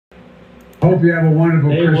Hope you have a wonderful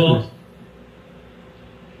Christmas. Well,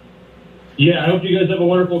 yeah, I hope you guys have a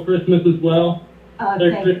wonderful Christmas as well.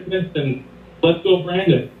 Merry Christmas, and let's go,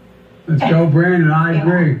 Brandon. Let's go, Brandon. I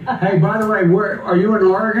agree. Hey, by the way, where are you in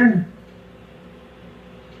Oregon?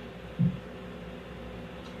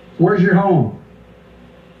 Where's your home?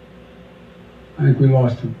 I think we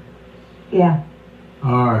lost him. Yeah.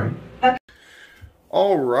 All right.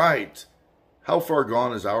 All right. How far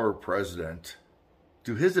gone is our president?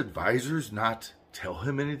 Do his advisors not tell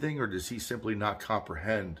him anything, or does he simply not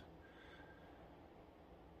comprehend?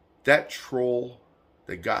 That troll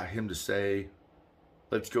that got him to say,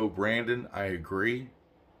 "Let's go, Brandon, I agree,"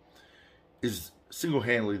 is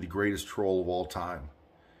single-handedly the greatest troll of all time.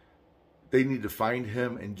 They need to find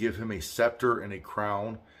him and give him a scepter and a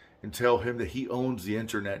crown and tell him that he owns the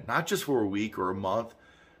internet, not just for a week or a month,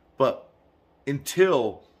 but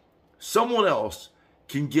until someone else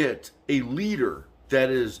can get a leader that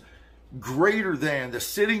is greater than the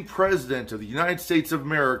sitting president of the United States of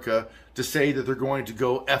America to say that they're going to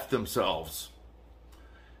go F themselves.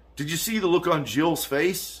 Did you see the look on Jill's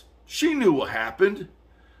face? She knew what happened.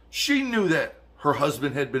 She knew that her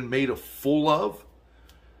husband had been made a fool of.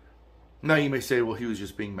 Now you may say, well, he was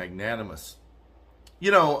just being magnanimous.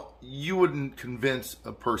 You know, you wouldn't convince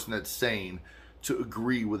a person that's sane to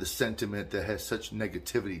agree with a sentiment that has such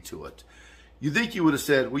negativity to it. You think you would have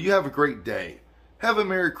said, well, you have a great day. Have a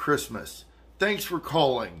Merry Christmas. Thanks for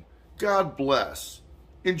calling. God bless.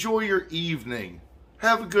 Enjoy your evening.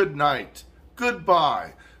 Have a good night.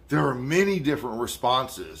 Goodbye. There are many different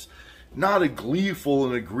responses. Not a gleeful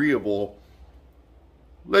and agreeable,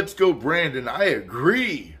 "Let's go, Brandon, I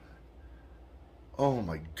agree." Oh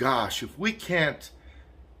my gosh, if we can't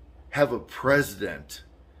have a president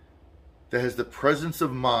that has the presence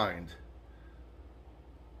of mind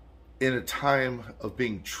in a time of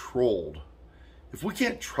being trolled, if we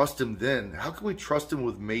can't trust him then, how can we trust him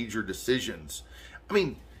with major decisions? I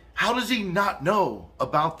mean, how does he not know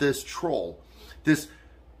about this troll, this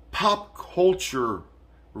pop culture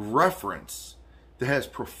reference that has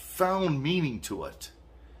profound meaning to it?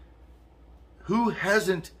 Who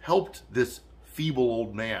hasn't helped this feeble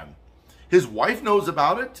old man? His wife knows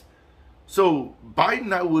about it, so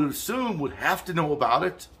Biden, I would assume, would have to know about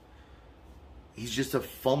it. He's just a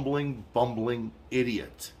fumbling, bumbling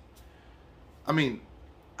idiot. I mean,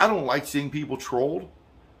 I don't like seeing people trolled.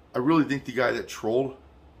 I really think the guy that trolled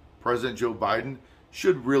President Joe Biden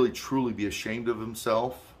should really, truly be ashamed of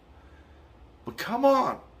himself. But come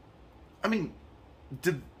on. I mean,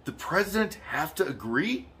 did the president have to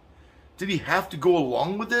agree? Did he have to go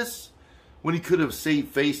along with this? When he could have saved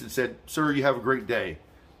face and said, "Sir, you have a great day.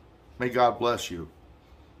 May God bless you.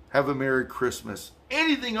 Have a Merry Christmas."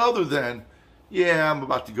 Anything other than, "Yeah, I'm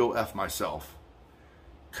about to go F myself."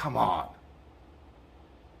 Come on.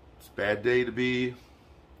 It's a bad day to be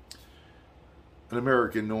an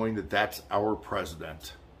American knowing that that's our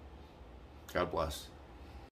president. God bless.